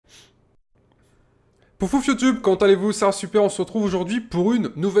Pouf YouTube, comment allez-vous? Ça va super, on se retrouve aujourd'hui pour une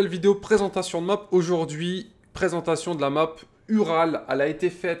nouvelle vidéo présentation de map. Aujourd'hui, présentation de la map Ural. Elle a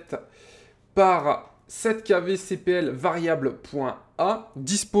été faite par 7kvcpl variable.a,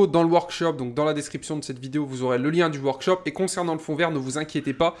 dispo dans le workshop, donc dans la description de cette vidéo, vous aurez le lien du workshop. Et concernant le fond vert, ne vous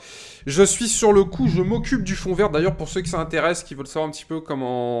inquiétez pas, je suis sur le coup, je m'occupe du fond vert. D'ailleurs, pour ceux qui ça intéresse, qui veulent savoir un petit peu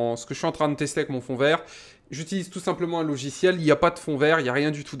comment ce que je suis en train de tester avec mon fond vert, j'utilise tout simplement un logiciel, il n'y a pas de fond vert, il n'y a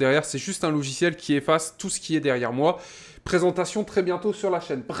rien du tout derrière, c'est juste un logiciel qui efface tout ce qui est derrière moi. Présentation très bientôt sur la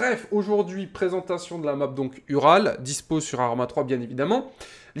chaîne. Bref, aujourd'hui, présentation de la map donc Ural, dispo sur Arma 3 bien évidemment.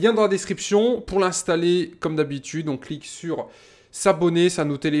 Lien dans la description. Pour l'installer, comme d'habitude, on clique sur s'abonner, ça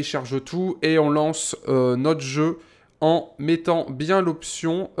nous télécharge tout et on lance notre jeu en mettant bien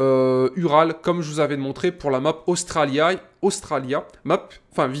l'option Ural, comme je vous avais montré pour la map Australia, map,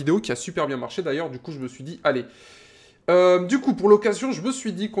 enfin vidéo qui a super bien marché d'ailleurs, du coup je me suis dit, allez. Du coup, pour l'occasion, je me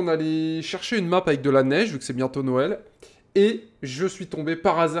suis dit qu'on allait chercher une map avec de la neige, vu que c'est bientôt Noël, et je suis tombé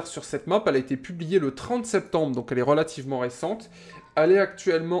par hasard sur cette map, elle a été publiée le 30 septembre, donc elle est relativement récente. Elle est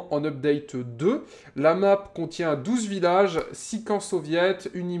actuellement en update 2. La map contient 12 villages, 6 camps soviétiques,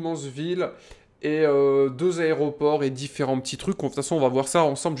 une immense ville, et 2 aéroports et différents petits trucs. De toute façon, on va voir ça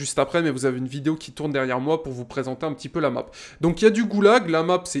ensemble juste après, mais vous avez une vidéo qui tourne derrière moi pour vous présenter un petit peu la map. Donc il y a du goulag, la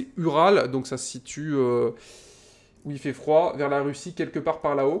map c'est Ural, donc ça se situe où il fait froid, vers la Russie, quelque part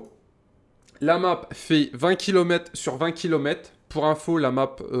par là-haut. La map fait 20 km sur 20 km. Pour info, la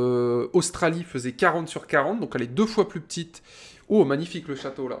map Australie faisait 40 sur 40, donc elle est 2 fois plus petite. Oh, magnifique le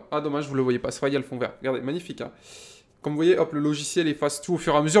château là. Ah dommage, vous le voyez pas, c'est vrai, il y a le fond vert. Regardez, magnifique hein. Comme vous voyez, hop, le logiciel efface tout au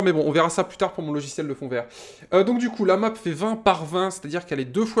fur et à mesure, mais bon, on verra ça plus tard pour mon logiciel de fond vert. Donc du coup, la map fait 20 par 20, c'est-à-dire qu'elle est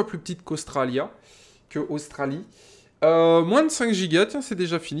 2 fois plus petite qu'Australie. Moins de 5 Go, tiens, c'est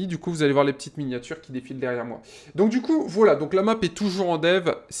déjà fini. Du coup, vous allez voir les petites miniatures qui défilent derrière moi. Donc du coup, voilà, donc la map est toujours en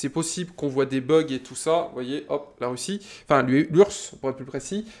dev. C'est possible qu'on voit des bugs et tout ça. Vous voyez, hop, la Russie. Enfin, l'URSS, pour être plus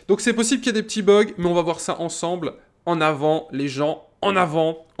précis. Donc c'est possible qu'il y ait des petits bugs, mais on va voir ça ensemble. En avant, les gens, en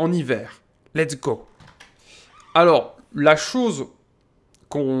avant, en hiver. Let's go. Alors, la chose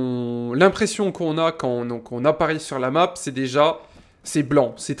l'impression qu'on a quand on apparaît sur la map, c'est déjà, c'est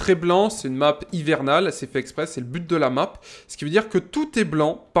blanc. C'est très blanc, c'est une map hivernale, c'est fait exprès, c'est le but de la map. Ce qui veut dire que tout est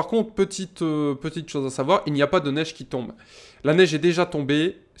blanc. Par contre, petite chose à savoir, il n'y a pas de neige qui tombe. La neige est déjà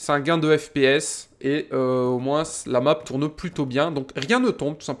tombée, c'est un gain de FPS, et au moins la map tourne plutôt bien. Donc rien ne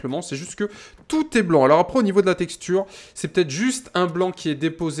tombe tout simplement, c'est juste que tout est blanc. Alors après au niveau de la texture, c'est peut-être juste un blanc qui est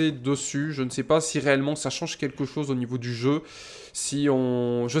déposé dessus. Je ne sais pas si réellement ça change quelque chose au niveau du jeu.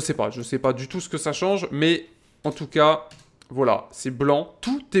 Je sais pas du tout ce que ça change, mais en tout cas... Voilà, c'est blanc,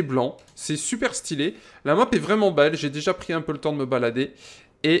 tout est blanc, c'est super stylé. La map est vraiment belle, j'ai déjà pris un peu le temps de me balader.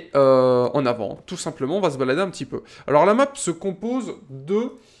 Et en avant, tout simplement, on va se balader un petit peu. Alors la map se compose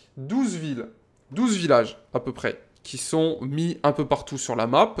de 12 villes, 12 villages à peu près, qui sont mis un peu partout sur la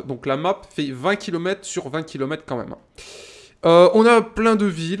map. Donc la map fait 20 km sur 20 km quand même. On a plein de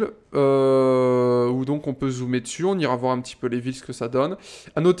villes où donc on peut zoomer dessus, on ira voir un petit peu les villes, ce que ça donne.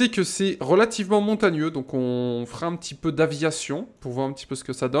 A noter que c'est relativement montagneux, donc on fera un petit peu d'aviation pour voir un petit peu ce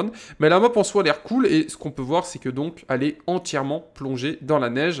que ça donne. Mais la map en soi a l'air cool et ce qu'on peut voir c'est que donc elle est entièrement plongée dans la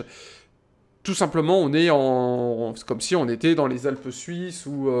neige. Tout simplement on est c'est comme si on était dans les Alpes suisses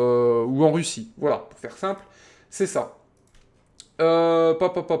ou en Russie. Voilà, pour faire simple, c'est ça.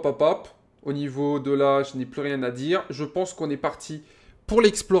 Au niveau de là, je n'ai plus rien à dire. Je pense qu'on est parti pour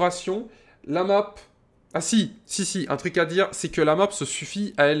l'exploration. La map... Ah si, un truc à dire, c'est que la map se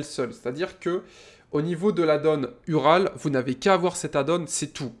suffit à elle seule. C'est-à-dire que au niveau de l'add-on Ural, vous n'avez qu'à avoir cet add-on,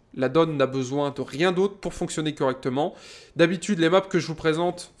 c'est tout. L'add-on n'a besoin de rien d'autre pour fonctionner correctement. D'habitude, les maps que je vous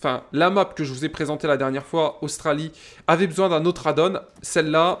présente, enfin, la map que je vous ai présentée la dernière fois, Australie, avait besoin d'un autre add-on.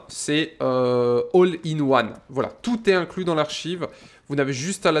 Celle-là, c'est all-in-one. Voilà, tout est inclus dans l'archive. Vous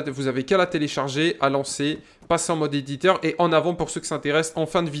avez qu'à la télécharger, à lancer, passer en mode éditeur. Et en avant, pour ceux qui s'intéressent, en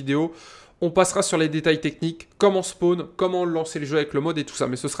fin de vidéo, on passera sur les détails techniques, comment spawn, comment lancer le jeu avec le mode et tout ça.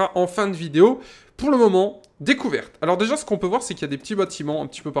 Mais ce sera en fin de vidéo. Pour le moment, découverte. Alors déjà, ce qu'on peut voir, c'est qu'il y a des petits bâtiments un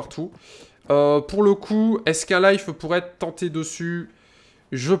petit peu partout. Pour le coup, est-ce qu'un live pourrait être tenté dessus?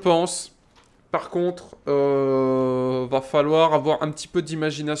 Je pense. Par contre, va falloir avoir un petit peu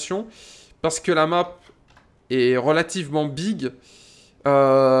d'imagination. Parce que la map est relativement big.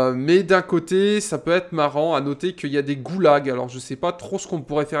 Mais d'un côté, ça peut être marrant. À noter qu'il y a des goulags. Alors, je sais pas trop ce qu'on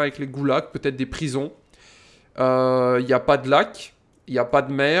pourrait faire avec les goulags. Peut-être des prisons. Il n'y a pas de lac. Il n'y a pas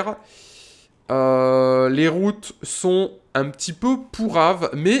de mer. Les routes sont un petit peu pourraves.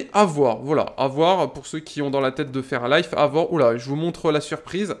 Mais à voir. Voilà, à voir pour ceux qui ont dans la tête de faire un live. À voir. Oula, je vous montre la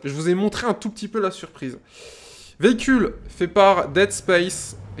surprise. Je vous ai montré un tout petit peu la surprise. Véhicule fait par Dead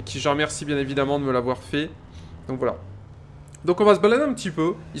Space, qui je remercie bien évidemment de me l'avoir fait. Donc voilà. Donc on va se balader un petit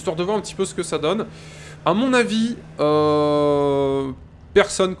peu, histoire de voir un petit peu ce que ça donne. À mon avis,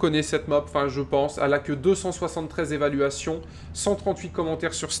 personne connaît cette map, enfin je pense. Elle a que 273 évaluations, 138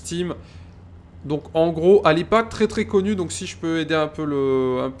 commentaires sur Steam. Donc en gros, elle n'est pas très très connue, donc si je peux aider un peu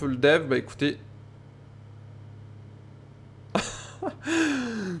le dev, bah écoutez...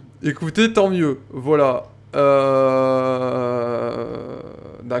 Écoutez, tant mieux, voilà.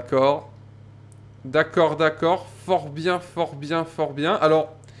 D'accord. D'accord, d'accord. Fort bien, fort bien, fort bien.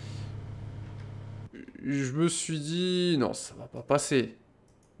 Alors, je me suis dit... Non, ça va pas passer.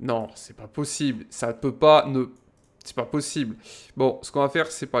 Non, c'est pas possible. Ça peut pas... C'est pas possible. Bon, ce qu'on va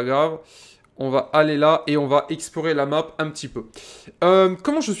faire, c'est pas grave. On va aller là et on va explorer la map un petit peu.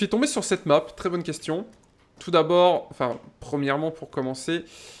 Comment je suis tombé sur cette map? Très bonne question. Tout d'abord, enfin, premièrement, pour commencer,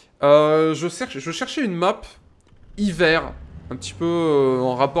 je cherchais une map hiver, un petit peu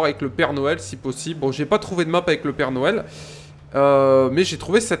en rapport avec le Père Noël, si possible. Bon, j'ai pas trouvé de map avec le Père Noël, mais j'ai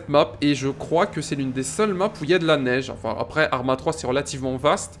trouvé cette map et je crois que c'est l'une des seules maps où il y a de la neige. Enfin, après, Arma 3, c'est relativement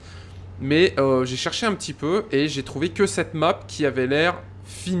vaste, mais j'ai cherché un petit peu et j'ai trouvé que cette map qui avait l'air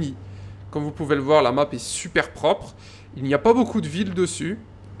finie. Comme vous pouvez le voir, la map est super propre. Il n'y a pas beaucoup de villes dessus.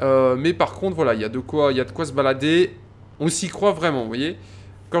 Mais par contre, voilà, il y a de quoi se balader. On s'y croit vraiment, vous voyez.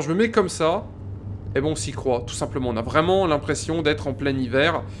 Quand je me mets comme ça, eh ben on s'y croit, tout simplement. On a vraiment l'impression d'être en plein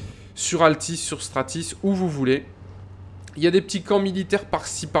hiver, sur Altis, sur Stratis, où vous voulez. Il y a des petits camps militaires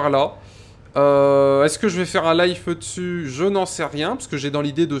par-ci, par-là. Est-ce que je vais faire un live dessus? Je n'en sais rien, parce que j'ai dans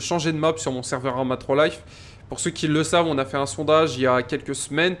l'idée de changer de map sur mon serveur Arma 3 Life. Pour ceux qui le savent, on a fait un sondage il y a quelques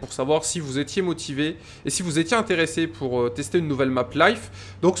semaines pour savoir si vous étiez motivé et si vous étiez intéressé pour tester une nouvelle map live.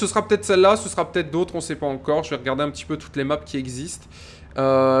 Donc ce sera peut-être celle-là, ce sera peut-être d'autres, on ne sait pas encore. Je vais regarder un petit peu toutes les maps qui existent.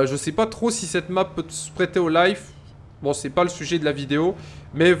 Je ne sais pas trop si cette map peut se prêter au live. Bon, c'est pas le sujet de la vidéo,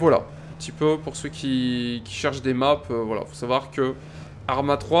 mais voilà. Un petit peu pour ceux qui cherchent des maps, voilà, faut savoir que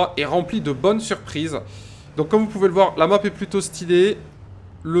Arma 3 est rempli de bonnes surprises. Donc comme vous pouvez le voir, la map est plutôt stylée.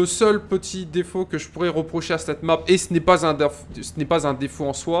 Le seul petit défaut que je pourrais reprocher à cette map, et ce n'est pas un défaut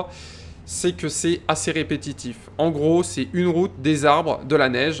en soi, c'est que c'est assez répétitif. En gros, c'est une route, des arbres, de la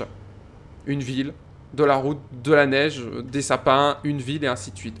neige, une ville, de la route, de la neige, des sapins, une ville et ainsi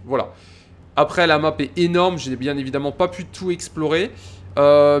de suite. Voilà. Après, la map est énorme, j'ai bien évidemment pas pu tout explorer,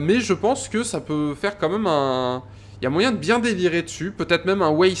 mais je pense que ça peut faire quand même un... Il y a moyen de bien délirer dessus, peut-être même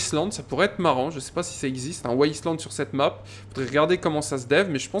un wasteland, ça pourrait être marrant, je sais pas si ça existe, un wasteland sur cette map. Faudrait regarder comment ça se dev,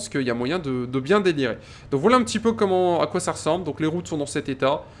 mais je pense qu'il y a moyen de bien délirer. Donc voilà un petit peu à quoi ça ressemble. Donc les routes sont dans cet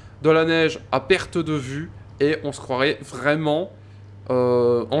état, de la neige à perte de vue, et on se croirait vraiment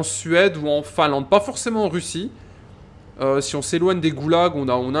en Suède ou en Finlande, pas forcément en Russie. Si on s'éloigne des goulags,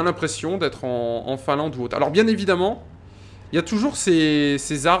 on a l'impression d'être en Finlande ou autre. Alors bien évidemment, il y a toujours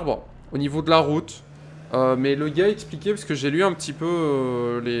ces arbres au niveau de la route. Mais le gars expliquait, parce que j'ai lu un petit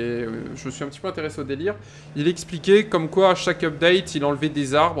peu je me suis un petit peu intéressé au délire. Il expliquait comme quoi à chaque update, il enlevait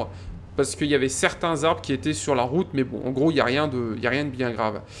des arbres. Parce qu'il y avait certains arbres qui étaient sur la route. Mais bon, en gros, il n'y a rien de bien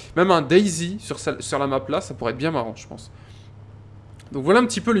grave. Même un Daisy sur la map là, ça pourrait être bien marrant, je pense. Donc voilà un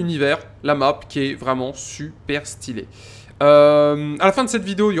petit peu l'univers, la map qui est vraiment super stylée. À la fin de cette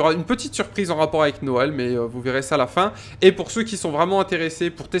vidéo, il y aura une petite surprise en rapport avec Noël, mais vous verrez ça à la fin. Et pour ceux qui sont vraiment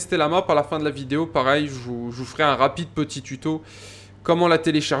intéressés pour tester la map, à la fin de la vidéo, pareil, je vous ferai un rapide petit tuto. Comment la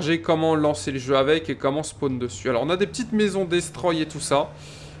télécharger, comment lancer le jeu avec et comment spawn dessus. Alors on a des petites maisons destroy et tout ça.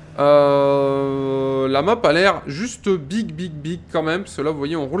 La map a l'air juste big quand même. Parce que là, vous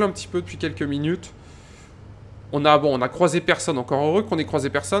voyez, on roule un petit peu depuis quelques minutes. On a croisé personne, encore heureux qu'on ait croisé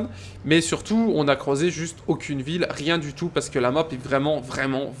personne, mais surtout, on a croisé juste aucune ville, rien du tout, parce que la map est vraiment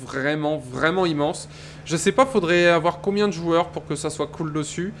immense. Je sais pas, faudrait avoir combien de joueurs pour que ça soit cool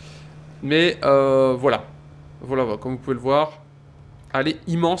dessus, mais voilà. Voilà, comme vous pouvez le voir, elle est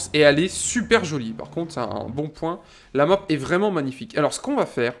immense et elle est super jolie. Par contre, c'est un bon point, la map est vraiment magnifique. Alors, ce qu'on va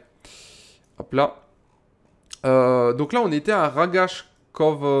faire, hop là, donc là, on était à Ragash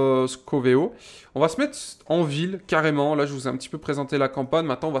Coveo. On va se mettre en ville, carrément. Là, je vous ai un petit peu présenté la campagne.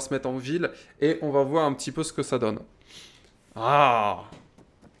 Maintenant, on va se mettre en ville et on va voir un petit peu ce que ça donne. Ah!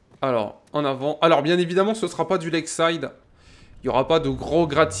 Alors, en avant. Alors, bien évidemment, ce ne sera pas du Lakeside. Il n'y aura pas de gros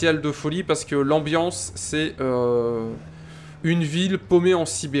gratte-ciel de folie parce que l'ambiance, c'est une ville paumée en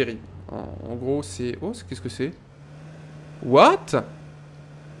Sibérie. En gros, c'est... Oh, qu'est-ce que c'est? What?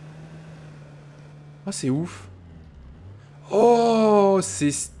 Ah, c'est ouf. Oh,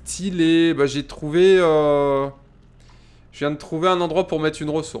 c'est stylé. Bah, j'ai trouvé... Je viens de trouver un endroit pour mettre une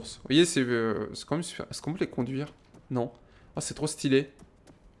ressource. Vous voyez, c'est quand même super. Est-ce qu'on peut les conduire? Non. Oh, c'est trop stylé.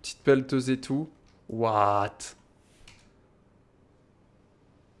 Petite pelleteuse et tout. What?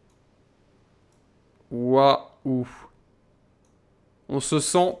 Waouh. On se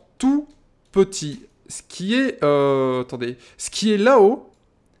sent tout petit. Ce qui est... attendez. Ce qui est là-haut,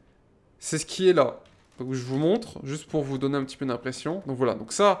 c'est ce qui est là. Donc je vous montre, juste pour vous donner un petit peu d'impression. Donc voilà,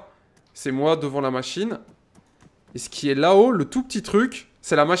 donc ça, c'est moi devant la machine. Et ce qui est là-haut, le tout petit truc,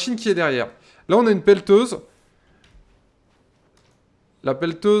 c'est la machine qui est derrière. Là, on a une pelleteuse. La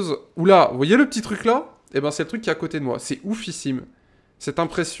pelleteuse... Oula, vous voyez le petit truc là? Eh ben, c'est le truc qui est à côté de moi. C'est oufissime. Cette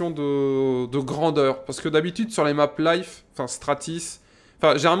impression de grandeur. Parce que d'habitude, sur les maps life, enfin Stratis...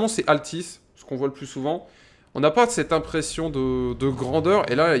 Enfin, généralement, c'est Altis, ce qu'on voit le plus souvent. On n'a pas cette impression de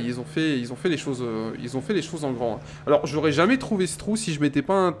grandeur. Et là, ils ont fait les choses en grand. Alors, j'aurais jamais trouvé ce trou si je m'étais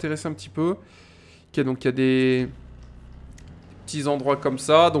pas intéressé un petit peu. Ok, donc il y a des petits endroits comme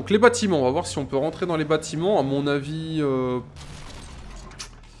ça. Donc les bâtiments, on va voir si on peut rentrer dans les bâtiments. À mon avis...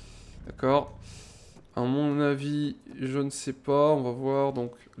 D'accord. À mon avis, je ne sais pas. On va voir.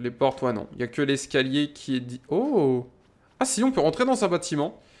 Donc les portes, ouais non. Il n'y a que l'escalier qui est dit... Oh! Ah si, on peut rentrer dans un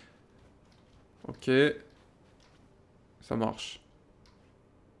bâtiment. Ok. Ça marche.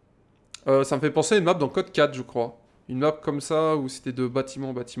 Ça me fait penser à une map dans Code 4, je crois. Une map comme ça, où c'était de bâtiment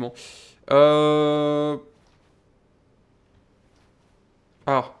en bâtiment. Ah.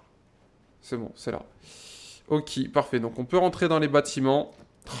 C'est bon, c'est là. Ok, parfait. Donc on peut rentrer dans les bâtiments.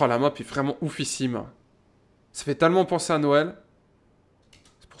 Oh, la map est vraiment oufissime. Ça fait tellement penser à Noël.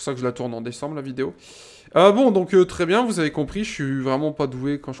 C'est pour ça que je la tourne en décembre, la vidéo. Bon, donc très bien, vous avez compris. Je suis vraiment pas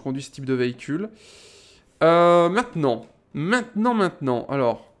doué quand je conduis ce type de véhicule. Maintenant.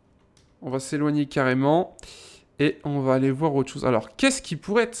 Alors, on va s'éloigner carrément. Et on va aller voir autre chose. Alors, qu'est-ce qui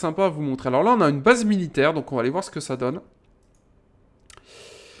pourrait être sympa à vous montrer? Alors là, on a une base militaire. Donc on va aller voir ce que ça donne.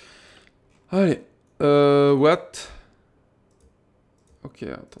 Allez. What? Ok,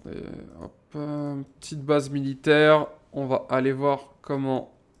 attendez. Hop. Petite base militaire. On va aller voir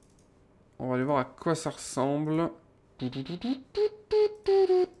comment... On va aller voir à quoi ça ressemble.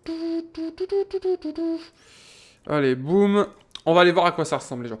 Allez, boum. On va aller voir à quoi ça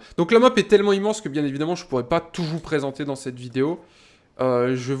ressemble, les gens. Donc la map est tellement immense que bien évidemment, je ne pourrais pas tout vous présenter dans cette vidéo.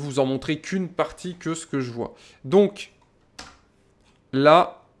 Je vais vous en montrer qu'une partie, que ce que je vois. Donc,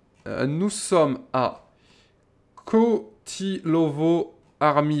 là, nous sommes à Kotilovo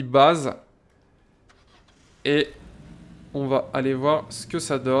Army Base. Et on va aller voir ce que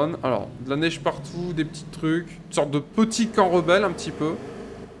ça donne. Alors, de la neige partout, des petits trucs. Une sorte de petit camp rebelle, un petit peu.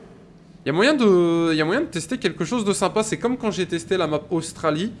 Il y a moyen de tester quelque chose de sympa. C'est comme quand j'ai testé la map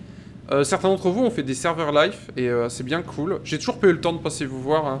Australie. Certains d'entre vous ont fait des serveurs live. Et c'est bien cool. J'ai toujours pas eu le temps de passer vous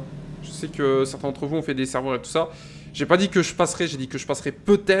voir. Hein. Je sais que certains d'entre vous ont fait des serveurs et tout ça. J'ai pas dit que je passerai, j'ai dit que je passerai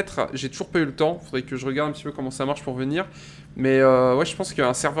peut-être. J'ai toujours pas eu le temps. Faudrait que je regarde un petit peu comment ça marche pour venir. Mais ouais, je pense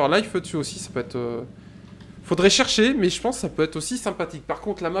qu'un serveur live dessus aussi, ça peut être... Faudrait chercher, mais je pense que ça peut être aussi sympathique. Par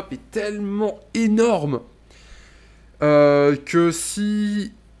contre, la map est tellement énorme que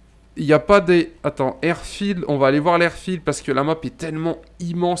si il n'y a pas des... Attends, airfield, on va aller voir l'airfield parce que la map est tellement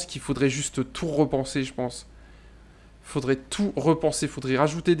immense qu'il faudrait juste tout repenser, je pense. Faudrait tout repenser, faudrait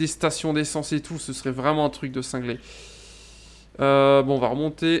rajouter des stations d'essence et tout, ce serait vraiment un truc de cinglé. Bon, on va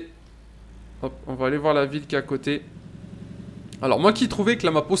remonter. Hop, on va aller voir la ville qui est à côté. Alors, moi qui trouvais que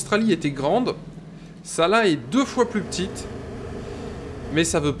la map Australie était grande... Ça là est 2 fois plus petite. Mais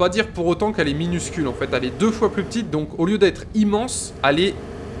ça veut pas dire pour autant qu'elle est minuscule en fait. Elle est 2 fois plus petite. Donc au lieu d'être immense, elle est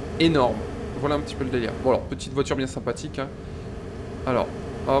énorme. Voilà un petit peu le délire. Bon alors, petite voiture bien sympathique. Hein. Alors,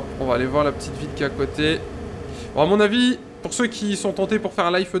 hop, on va aller voir la petite ville qui est à côté. Bon, à mon avis, pour ceux qui sont tentés pour faire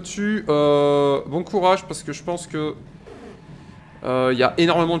un live dessus, bon courage parce que je pense que il y a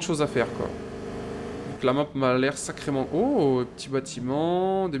énormément de choses à faire quoi. La map m'a l'air sacrément... Oh, petit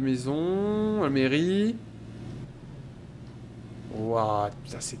bâtiment, des maisons, la mairie. Waouh,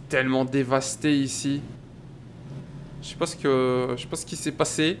 putain, c'est tellement dévasté ici. Je sais pas ce qui s'est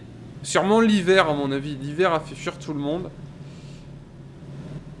passé. Sûrement l'hiver, à mon avis. L'hiver a fait fuir tout le monde.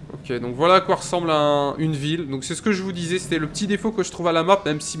 Ok, donc voilà à quoi ressemble une ville. Donc c'est ce que je vous disais, c'était le petit défaut que je trouve à la map,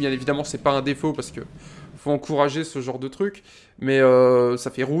 même si bien évidemment c'est pas un défaut parce que faut encourager ce genre de truc. Mais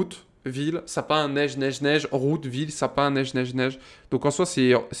ça fait route. Ville, sapin, neige, neige, neige, route, ville, sapin, neige, neige, neige. Donc en soi,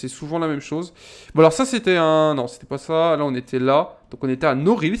 c'est souvent la même chose. Bon, alors ça, c'était un... Non, c'était pas ça. Là, on était là. Donc on était à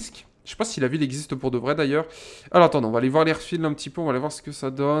Norilsk. Je sais pas si la ville existe pour de vrai, d'ailleurs. Alors, attendez, on va aller voir l'airfield un petit peu. On va aller voir ce que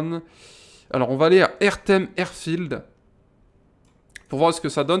ça donne. Alors, on va aller à Ertem Airfield. Pour voir ce que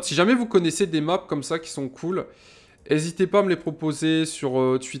ça donne. Si jamais vous connaissez des maps comme ça qui sont cool, n'hésitez pas à me les proposer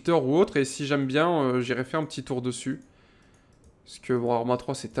sur Twitter ou autre. Et si j'aime bien, j'irai faire un petit tour dessus. Parce que bon, Arma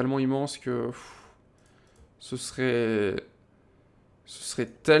 3 c'est tellement immense que ce serait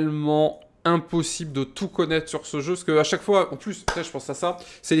tellement impossible de tout connaître sur ce jeu, parce que à chaque fois, en plus, là, je pense à ça,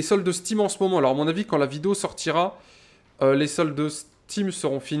 c'est les soldes de Steam en ce moment. Alors à mon avis, quand la vidéo sortira, les soldes de Steam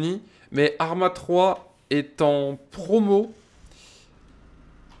seront finis, mais Arma 3 est en promo.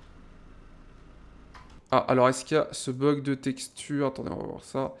 Ah, alors est-ce qu'il y a ce bug de texture? Attendez, on va voir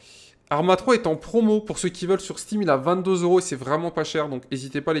ça. Arma 3 est en promo, pour ceux qui veulent sur Steam, il a 22 € et c'est vraiment pas cher, donc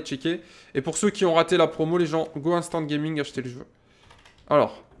n'hésitez pas à les checker. Et pour ceux qui ont raté la promo, les gens, go Instant Gaming, achetez le jeu.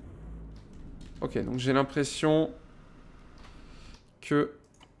 Alors. Ok, donc j'ai l'impression que...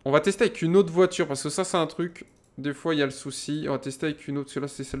 On va tester avec une autre voiture, parce que ça c'est un truc, des fois il y a le souci. On va tester avec une autre, parce que là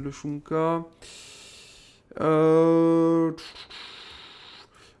c'est celle de Shunka. On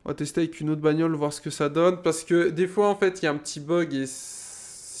va tester avec une autre bagnole, voir ce que ça donne, parce que des fois en fait il y a un petit bug et...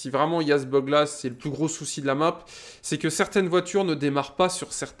 Si vraiment il y a ce bug-là, c'est le plus gros souci de la map, c'est que certaines voitures ne démarrent pas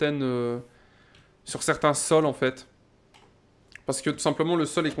sur certains sols, en fait. Parce que tout simplement, le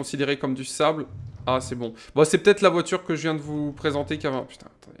sol est considéré comme du sable. Ah, c'est bon. Bon, c'est peut-être la voiture que je viens de vous présenter qui avait... Putain,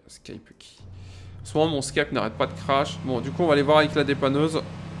 attendez, Skype qui... En ce moment, mon Skype n'arrête pas de crash. Bon, du coup, on va aller voir avec la dépanneuse.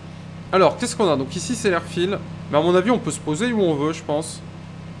 Alors, qu'est-ce qu'on a? Donc ici, c'est l'airfield. Mais à mon avis, on peut se poser où on veut, je pense.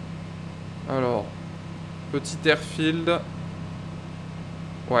 Alors, petit airfield...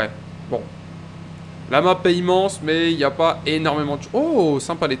 Ouais, bon. La map est immense, mais il n'y a pas énormément de choses. Oh,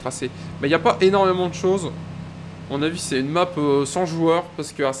 sympa les tracés. Mais il n'y a pas énormément de choses. À mon avis, c'est une map sans joueurs.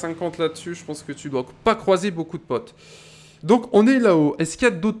 Parce qu'à 50 là-dessus, je pense que tu dois pas croiser beaucoup de potes. Donc, on est là-haut. Est-ce qu'il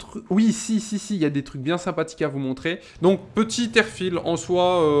y a d'autres... Oui, si, il y a des trucs bien sympathiques à vous montrer. Donc, petit airfield en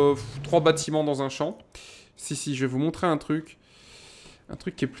soi, 3 bâtiments dans un champ. Si, je vais vous montrer un truc. Un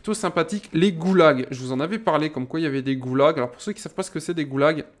truc qui est plutôt sympathique, les goulags. Je vous en avais parlé, comme quoi il y avait des goulags. Alors pour ceux qui ne savent pas ce que c'est des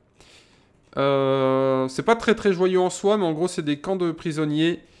goulags, c'est pas très joyeux en soi, mais en gros c'est des camps de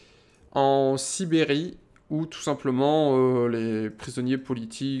prisonniers en Sibérie, où tout simplement les prisonniers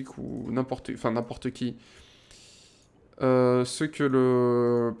politiques ou n'importe qui, ceux que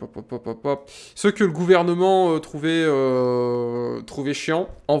le gouvernement trouvait chiant,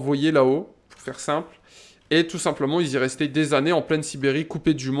 envoyés là-haut, pour faire simple. Et tout simplement, ils y restaient des années en pleine Sibérie,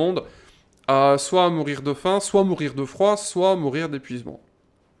 coupés du monde, soit à mourir de faim, soit à mourir de froid, soit à mourir d'épuisement.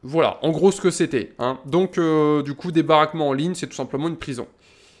 Voilà, en gros ce que c'était. Hein. Donc, du coup, des baraquements en ligne, c'est tout simplement une prison.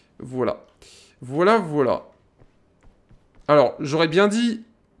 Voilà. Voilà. Alors, j'aurais bien dit,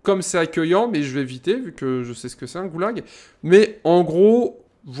 comme c'est accueillant, mais je vais éviter, vu que je sais ce que c'est un goulag. Mais en gros,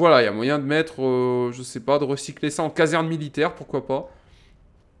 voilà, il y a moyen de mettre, je sais pas, de recycler ça en caserne militaire, pourquoi pas.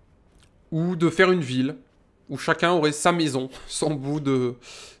 Ou de faire une ville. Où chacun aurait sa maison, son bout de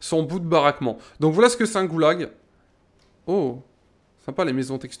baraquement. Donc voilà ce que c'est un goulag. Oh, sympa les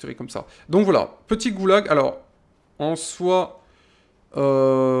maisons texturées comme ça. Donc voilà, petit goulag. Alors, en soi,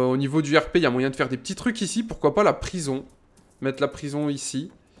 au niveau du RP, il y a moyen de faire des petits trucs ici. Pourquoi pas la prison? Mettre la prison ici.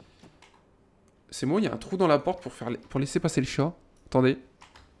 C'est moi, il y a un trou dans la porte pour laisser passer le chat. Attendez.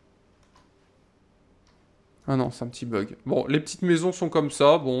 Ah non, c'est un petit bug. Bon, les petites maisons sont comme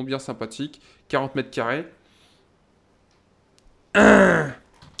ça. Bon, bien sympathique. 40 mètres carrés.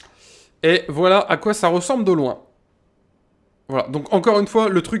 Et voilà à quoi ça ressemble de loin. Voilà, donc encore une fois,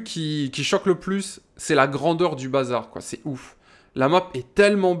 le truc qui choque le plus, c'est la grandeur du bazar, quoi. C'est ouf. La map est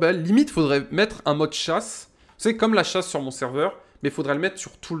tellement belle. Limite, faudrait mettre un mode chasse. C'est comme la chasse sur mon serveur, mais faudrait le mettre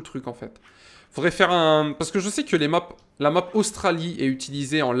sur tout le truc, en fait. Faudrait faire un... Parce que je sais que la map Australie est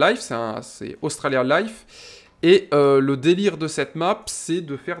utilisée en live, c'est Australia Live. Et le délire de cette map, c'est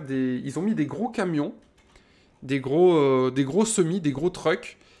de faire des... Ils ont mis des gros camions, des gros semis, des gros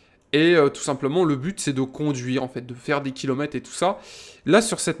trucks. Et tout simplement, le but, c'est de conduire, en fait, de faire des kilomètres et tout ça. Là,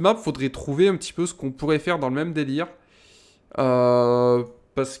 sur cette map, faudrait trouver un petit peu ce qu'on pourrait faire dans le même délire.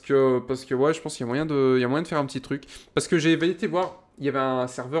 Parce que ouais, je pense qu'il y a moyen de faire un petit truc. Parce que j'ai été voir, il y avait un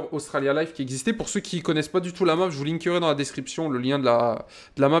serveur Australia Live qui existait. Pour ceux qui connaissent pas du tout la map, je vous linkerai dans la description le lien de la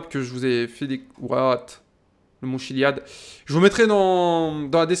map que je vous ai fait What? Le mot Chiliade. Je vous mettrai dans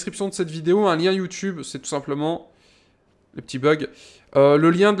la description de cette vidéo un lien YouTube. C'est tout simplement... Les petits bugs. Le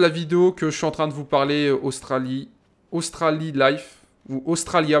lien de la vidéo que je suis en train de vous parler, Australie Life, ou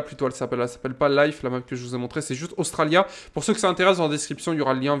Australia plutôt, elle s'appelle pas Life, la map que je vous ai montré, c'est juste Australia. Pour ceux que ça intéresse, dans la description, il y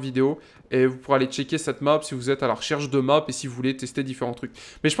aura le lien vidéo, et vous pourrez aller checker cette map si vous êtes à la recherche de map, et si vous voulez tester différents trucs.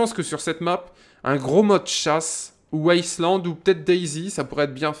 Mais je pense que sur cette map, un gros mode chasse, ou Wasteland, ou peut-être Daisy, ça pourrait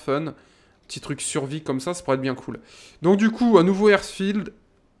être bien fun. Petit truc survie comme ça pourrait être bien cool. Donc du coup, un nouveau airfield,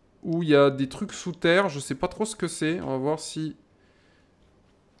 où il y a des trucs sous terre, je sais pas trop ce que c'est, on va voir si...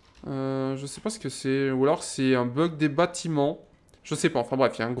 je sais pas ce que c'est, ou alors c'est un bug des bâtiments, je sais pas, enfin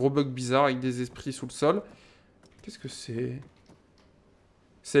bref, il y a un gros bug bizarre avec des esprits sous le sol. Qu'est-ce que c'est?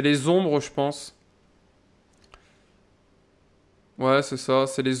 C'est les ombres, je pense. Ouais, c'est ça.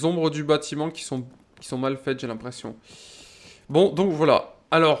 C'est les ombres du bâtiment qui sont mal faites, j'ai l'impression. Bon, donc voilà.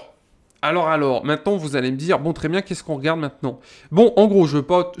 Alors. Maintenant, vous allez me dire, bon, très bien, qu'est-ce qu'on regarde maintenant? Bon, en gros, je veux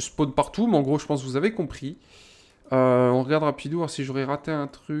pas spawn partout, mais en gros, je pense que vous avez compris. On regarde rapidement, voir si j'aurais raté un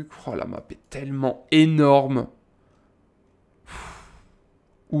truc. Oh, la map est tellement énorme.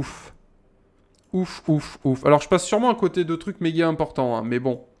 Ouf. Ouf. Alors, je passe sûrement à côté de trucs méga importants, hein, mais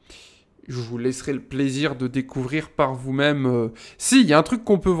bon. Je vous laisserai le plaisir de découvrir par vous-même. Si, il y a un truc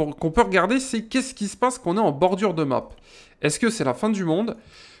qu'on peut regarder, c'est qu'est-ce qui se passe quand on est en bordure de map. Est-ce que c'est la fin du monde?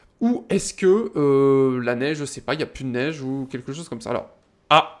 Ou est-ce que la neige, je sais pas, il n'y a plus de neige ou quelque chose comme ça. Alors,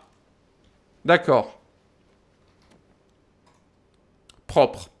 ah, d'accord.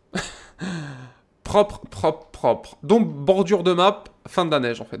 Propre. Propre. Donc, bordure de map, fin de la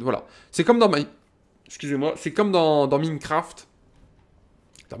neige, en fait, voilà. C'est comme dans Excusez-moi, c'est comme dans Minecraft.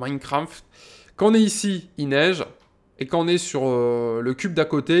 Dans Minecraft, quand on est ici, il neige. Et quand on est sur le cube d'à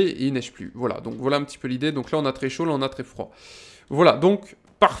côté, il neige plus. Voilà, donc voilà un petit peu l'idée. Donc là, on a très chaud, là, on a très froid. Voilà, donc,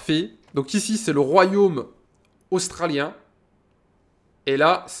 parfait. Donc ici, c'est le royaume australien. Et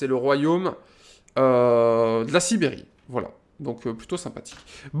là, c'est le royaume de la Sibérie. Voilà, donc plutôt sympathique.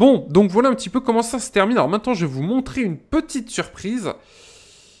 Bon, donc voilà un petit peu comment ça se termine. Alors maintenant, je vais vous montrer une petite surprise.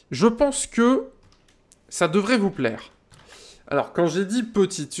 Je pense que ça devrait vous plaire. Alors, quand j'ai dit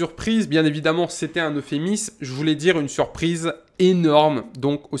petite surprise, bien évidemment, c'était un euphémisme. Je voulais dire une surprise énorme,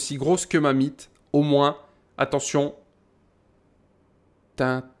 donc aussi grosse que ma mythe, au moins. Attention.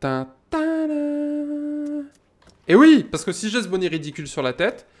 Et oui, parce que si j'ai ce bonnet ridicule sur la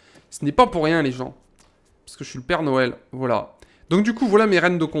tête, ce n'est pas pour rien, les gens. Parce que je suis le Père Noël, voilà. Donc du coup, voilà mes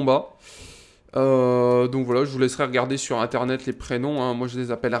reines de combat. Donc voilà, je vous laisserai regarder sur Internet les prénoms. Hein. Moi, je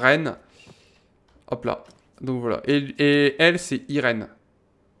les appelle reines. Hop là. Donc voilà. Et elle, c'est Irène.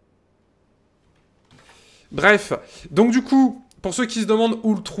 Bref. Donc du coup, pour ceux qui se demandent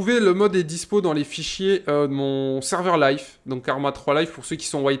où le trouver, le mode est dispo dans les fichiers de mon serveur live. Donc Arma 3 live, pour ceux qui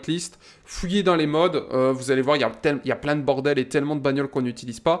sont whitelist. Fouillez dans les modes. Vous allez voir, il y a plein de bordel et tellement de bagnoles qu'on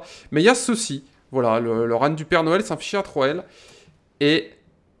n'utilise pas. Mais il y a ceci. Voilà, le run du Père Noël, c'est un fichier A3L. Et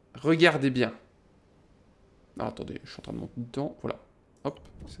regardez bien. Ah, attendez, je suis en train de monter dedans. Voilà. Hop.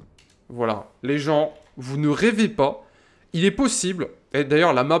 Voilà. Les gens, vous ne rêvez pas. Il est possible. Et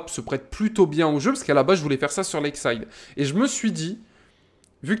d'ailleurs, la map se prête plutôt bien au jeu. Parce qu'à la base, je voulais faire ça sur Lakeside. Et je me suis dit,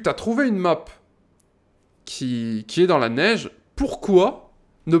 vu que tu as trouvé une map qui est dans la neige, pourquoi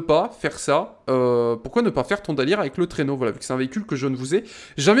ne pas faire ça? Pourquoi ne pas faire ton délire avec le traîneau? Voilà, vu que c'est un véhicule que je ne vous ai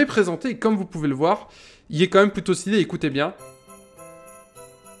jamais présenté. Et comme vous pouvez le voir, il est quand même plutôt stylé. Écoutez bien.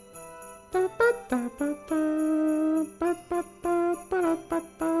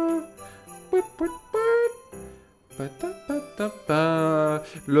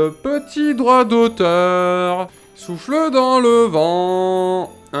 Le petit droit d'auteur souffle dans le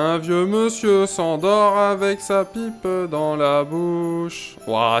vent. Un vieux monsieur s'endort avec sa pipe dans la bouche.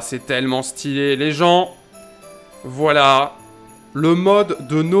 Waouh, c'est tellement stylé, les gens. Voilà, le mode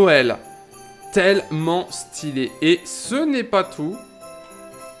de Noël. Tellement stylé. Et ce n'est pas tout.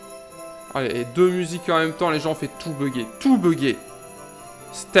 Allez, et deux musiques en même temps, les gens, on fait tout bugger. Tout bugger.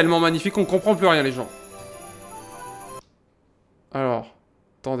 C'est tellement magnifique, on comprend plus rien, les gens. Alors,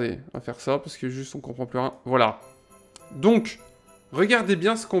 attendez, on va faire ça, parce que juste, on comprend plus rien. Voilà. Donc, regardez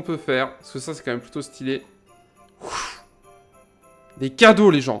bien ce qu'on peut faire, parce que ça, c'est quand même plutôt stylé. Ouf. Des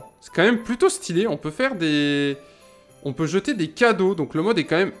cadeaux, les gens. C'est quand même plutôt stylé. On peut faire des... On peut jeter des cadeaux, donc le mode est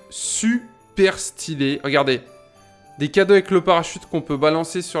quand même super stylé. Regardez. Des cadeaux avec le parachute qu'on peut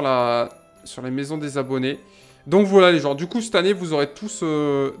balancer sur les maisons des abonnés. Donc voilà les gens, du coup cette année vous aurez tous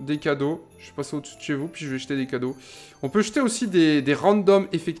des cadeaux. Je vais passer au-dessus de chez vous, puis je vais jeter des cadeaux. On peut jeter aussi des randoms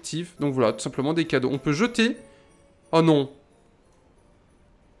effectifs. Donc voilà, tout simplement des cadeaux. On peut jeter... Oh non.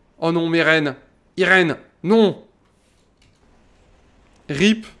 Oh non, mes reines. Irène, non.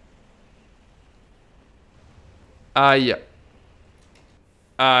 RIP. Aïe.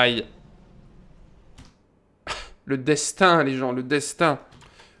 Aïe. Le destin, les gens, le destin.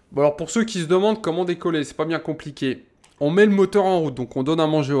 Bon, alors, pour ceux qui se demandent comment décoller, c'est pas bien compliqué. On met le moteur en route, donc on donne à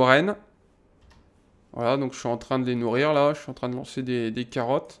manger aux rennes. Voilà, donc je suis en train de les nourrir, là. Je suis en train de lancer des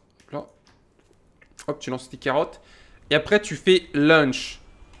carottes. Hop, là. Hop, tu lances tes carottes. Et après, tu fais lunch.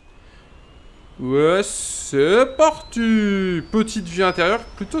 Ouais, c'est parti. Petite vue intérieure,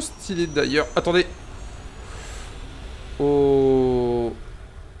 plutôt stylée d'ailleurs. Attendez. Oh.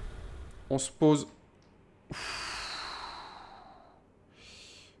 On se pose.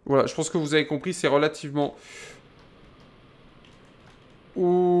 Voilà, je pense que vous avez compris, c'est relativement...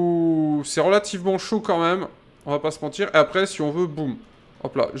 Ouh, c'est relativement chaud quand même. On va pas se mentir. Et après, si on veut, boum.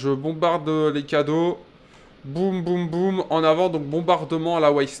 Hop là, je bombarde les cadeaux. Boum, boum, boum. En avant, donc bombardement à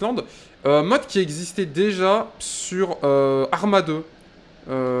la Wasteland. Mode qui existait déjà sur Arma 2.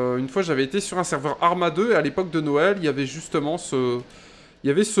 Une fois, j'avais été sur un serveur Arma 2 et à l'époque de Noël, il y avait justement ce... Il y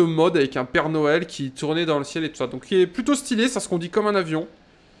avait ce mode avec un Père Noël qui tournait dans le ciel et tout ça. Donc, il est plutôt stylé, ça se conduit comme un avion.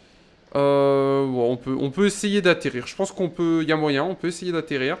 Bon, on peut essayer d'atterrir. Je pense qu'on peut... Il y a moyen, on peut essayer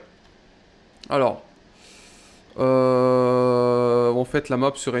d'atterrir. Alors... en fait, la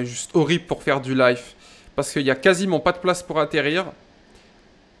map serait juste horrible pour faire du live. Parce qu'il n'y a quasiment pas de place pour atterrir.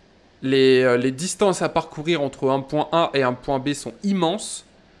 Les distances à parcourir entre un point A et un point B sont immenses.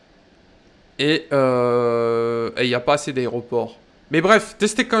 Et il n'y a pas assez d'aéroports. Mais bref,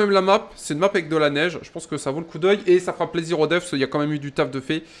 testez quand même la map. C'est une map avec de la neige. Je pense que ça vaut le coup d'œil. Et ça fera plaisir aux devs. Parce qu'il y a quand même eu du taf de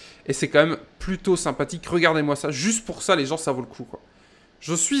fait. Et c'est quand même plutôt sympathique. Regardez-moi ça. Juste pour ça, les gens, ça vaut le coup, quoi.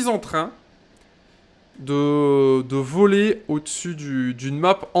 Je suis en train de voler au-dessus d'une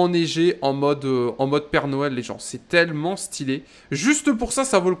map enneigée en mode Père Noël, les gens. C'est tellement stylé. Juste pour ça,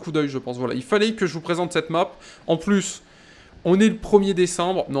 ça vaut le coup d'œil, je pense. Voilà, il fallait que je vous présente cette map. En plus, on est le 1er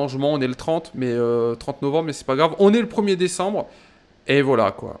décembre. Non, je mens, on est le 30, mais 30 novembre, mais c'est pas grave. On est le 1er décembre. Et voilà,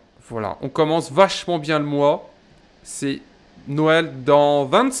 quoi. Voilà, on commence vachement bien le mois. C'est Noël dans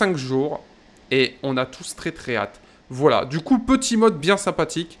 25 jours. Et on a tous très très hâte. Voilà, du coup, petit mode bien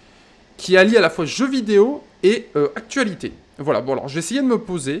sympathique qui allie à la fois jeux vidéo et actualité. Voilà, bon alors, je vais essayer de me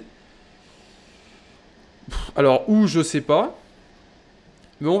poser. Alors, où, je sais pas.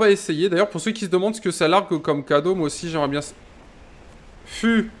 Mais on va essayer. D'ailleurs, pour ceux qui se demandent ce que ça largue comme cadeau, moi aussi, j'aimerais bien...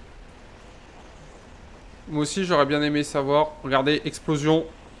 Moi aussi, j'aurais bien aimé savoir. Regardez, explosion.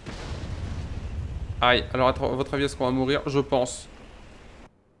 Aïe, alors, à votre avis, est-ce qu'on va mourir? Je pense.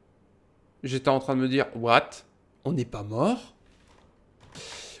 J'étais en train de me dire, what? On n'est pas mort?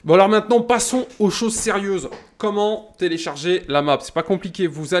 Bon alors maintenant, passons aux choses sérieuses. Comment télécharger la map? C'est pas compliqué,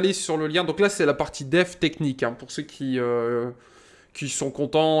 vous allez sur le lien. Donc là, c'est la partie dev technique, hein, pour ceux qui sont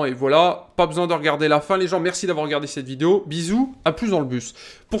contents. Et voilà, pas besoin de regarder la fin. Les gens, merci d'avoir regardé cette vidéo. Bisous, à plus dans le bus.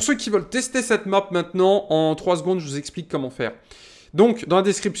 Pour ceux qui veulent tester cette map maintenant, en 3 secondes, je vous explique comment faire. Donc, dans la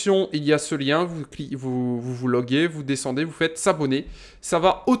description, il y a ce lien. Vous loguez, vous descendez, vous faites s'abonner. Ça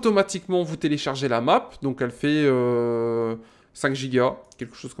va automatiquement vous télécharger la map. Donc, elle fait... 5 gigas,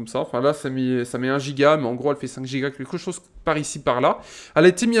 quelque chose comme ça. Enfin là, ça met 1 giga, mais en gros, elle fait 5 gigas, quelque chose par ici, par là. Elle a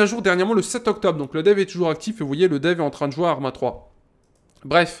été mise à jour dernièrement le 7 octobre, donc le dev est toujours actif, et vous voyez, le dev est en train de jouer à Arma 3.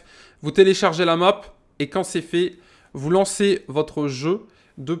 Bref, vous téléchargez la map, et quand c'est fait, vous lancez votre jeu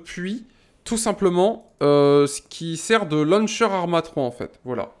depuis, tout simplement, ce qui sert de launcher Arma 3, en fait.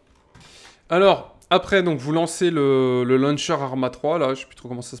 Voilà. Alors, après, donc, vous lancez le launcher Arma 3, là, je sais plus trop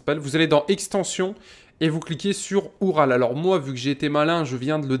comment ça s'appelle. Vous allez dans Extensions, et vous cliquez sur Ural. Alors moi, vu que j'ai été malin, je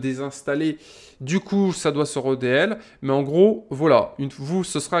viens de le désinstaller. Du coup, ça doit se re-DL. Mais en gros, voilà.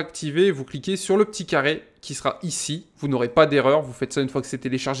 Ce sera activé. Vous cliquez sur le petit carré qui sera ici. Vous n'aurez pas d'erreur. Vous faites ça une fois que c'est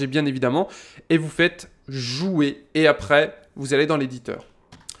téléchargé, bien évidemment. Et vous faites jouer. Et après, vous allez dans l'éditeur.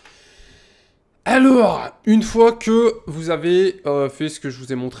 Alors, une fois que vous avez fait ce que je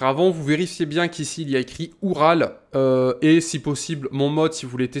vous ai montré avant, vous vérifiez bien qu'ici, il y a écrit Ural et si possible, mon mode si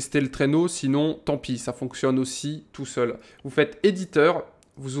vous voulez tester le traîneau. Sinon, tant pis, ça fonctionne aussi tout seul. Vous faites éditeur,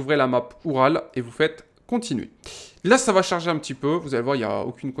 vous ouvrez la map Ural et vous faites continuer. Là, ça va charger un petit peu. Vous allez voir, il n'y a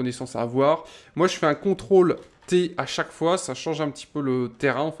aucune connaissance à avoir. Moi, je fais un contrôle T à chaque fois. Ça change un petit peu le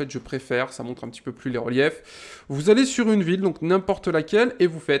terrain. En fait, je préfère. Ça montre un petit peu plus les reliefs. Vous allez sur une ville, donc n'importe laquelle, et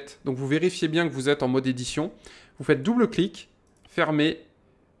vous faites. Donc, vous vérifiez bien que vous êtes en mode édition. Vous faites double-clic, fermez.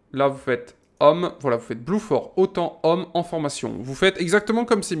 Là, vous faites homme. Voilà, vous faites blue for autant homme en formation. Vous faites exactement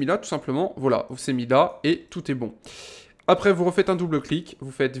comme c'est mis là, tout simplement. Voilà, c'est mis là et tout est bon. Après, vous refaites un double-clic.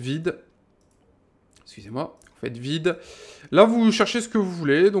 Vous faites vide. Excusez-moi, vous faites vide. Là, vous cherchez ce que vous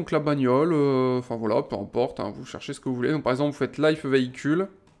voulez, donc la bagnole, enfin voilà, peu importe, hein, vous cherchez ce que vous voulez. Donc par exemple, vous faites life véhicule.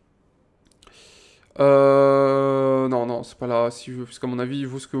 Non, c'est pas là, parce qu'à mon avis,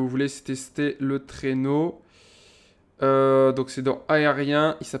 vous, ce que vous voulez, c'est tester le traîneau. Donc c'est dans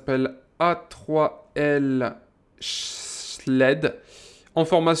aérien, il s'appelle A3L Sled. En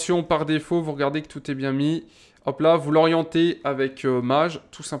formation, par défaut, vous regardez que tout est bien mis. Hop là, vous l'orientez avec Mage,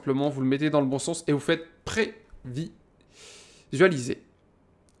 tout simplement, vous le mettez dans le bon sens et vous faites prévisualiser.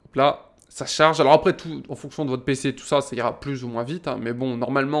 Hop là, ça charge. Alors après, tout, en fonction de votre PC, tout ça, ça ira plus ou moins vite. Hein, mais bon,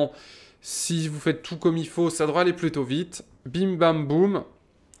 normalement, si vous faites tout comme il faut, ça devrait aller plutôt vite. Bim, bam, boum.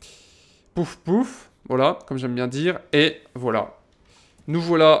 Pouf, pouf. Voilà, comme j'aime bien dire. Et voilà. Nous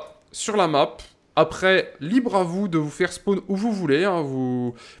voilà sur la map. Après, libre à vous de vous faire spawn où vous voulez. Hein.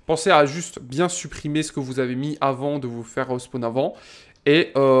 Vous pensez à juste bien supprimer ce que vous avez mis avant de vous faire spawn avant.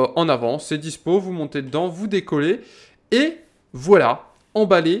 Et en avant, c'est dispo. Vous montez dedans, vous décollez. Et voilà,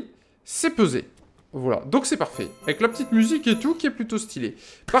 emballé, c'est pesé. Voilà, donc c'est parfait. Avec la petite musique et tout qui est plutôt stylé.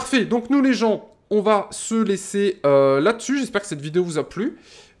 Parfait, donc nous les gens, on va se laisser là-dessus. J'espère que cette vidéo vous a plu.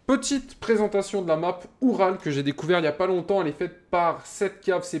 Petite présentation de la map Ural que j'ai découvert il n'y a pas longtemps. Elle est faite par 7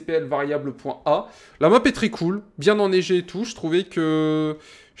 cave CPL variable.a. La map est très cool, bien enneigée et tout. Je trouvais que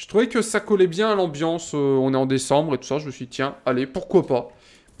ça collait bien à l'ambiance. On est en décembre et tout ça. Je me suis dit, tiens, allez, pourquoi pas.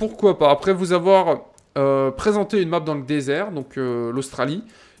 Pourquoi pas. Après vous avoir présenté une map dans le désert, donc l'Australie,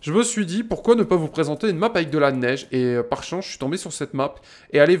 je me suis dit, pourquoi ne pas vous présenter une map avec de la neige. Et par chance, je suis tombé sur cette map.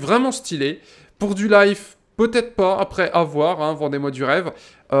 Et elle est vraiment stylée. Pour du live, peut-être pas, après à voir, hein, vendez-moi du rêve.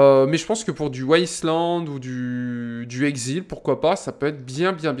 Mais je pense que pour du Wasteland ou du Exil, pourquoi pas, ça peut être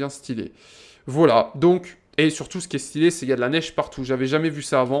bien stylé. Voilà, donc, et surtout ce qui est stylé, c'est qu'il y a de la neige partout. J'avais jamais vu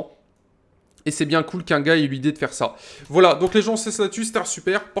ça avant. Et c'est bien cool qu'un gars ait eu l'idée de faire ça. Voilà, donc les gens, c'est ça là-dessus, c'était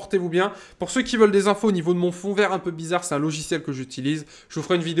super, portez-vous bien. Pour ceux qui veulent des infos au niveau de mon fond vert un peu bizarre, c'est un logiciel que j'utilise. Je vous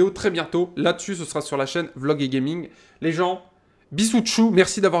ferai une vidéo très bientôt. Là-dessus, ce sera sur la chaîne Vlog et Gaming. Les gens, bisous de chou,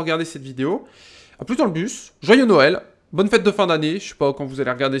 merci d'avoir regardé cette vidéo. A plus dans le bus, joyeux Noël, bonne fête de fin d'année, je sais pas quand vous allez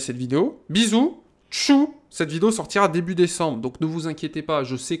regarder cette vidéo. Bisous, tchou. Cette vidéo sortira début décembre, donc ne vous inquiétez pas,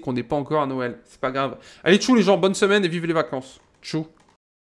 je sais qu'on n'est pas encore à Noël, c'est pas grave. Allez tchou les gens, bonne semaine et vive les vacances. Tchou.